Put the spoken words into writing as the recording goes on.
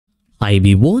Hi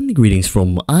everyone, greetings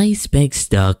from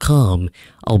iSpecs.com.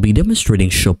 I'll be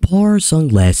demonstrating Chopard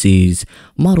sunglasses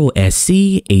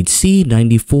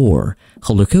Model-SCHC94,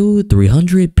 color code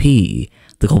 300P.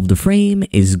 The color of the frame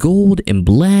is gold and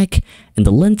black, and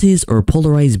the lenses are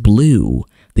polarized blue.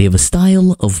 They have a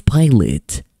style of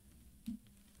pilot.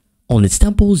 On its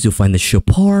temples, you'll find the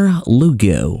Chopard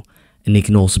logo, and it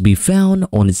can also be found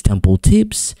on its temple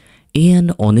tips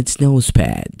and on its nose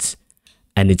pads.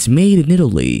 And it's made in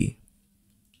Italy.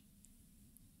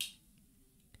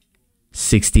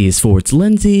 60 is for its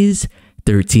lenses,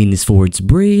 13 is for its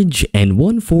bridge, and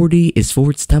 140 is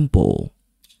for its temple.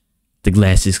 The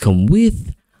glasses come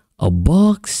with a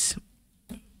box,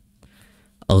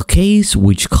 a case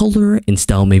which color and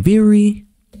style may vary,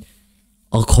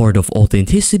 a card of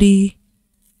authenticity,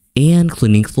 and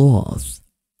cleaning cloth.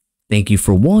 Thank you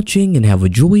for watching and have a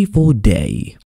joyful day.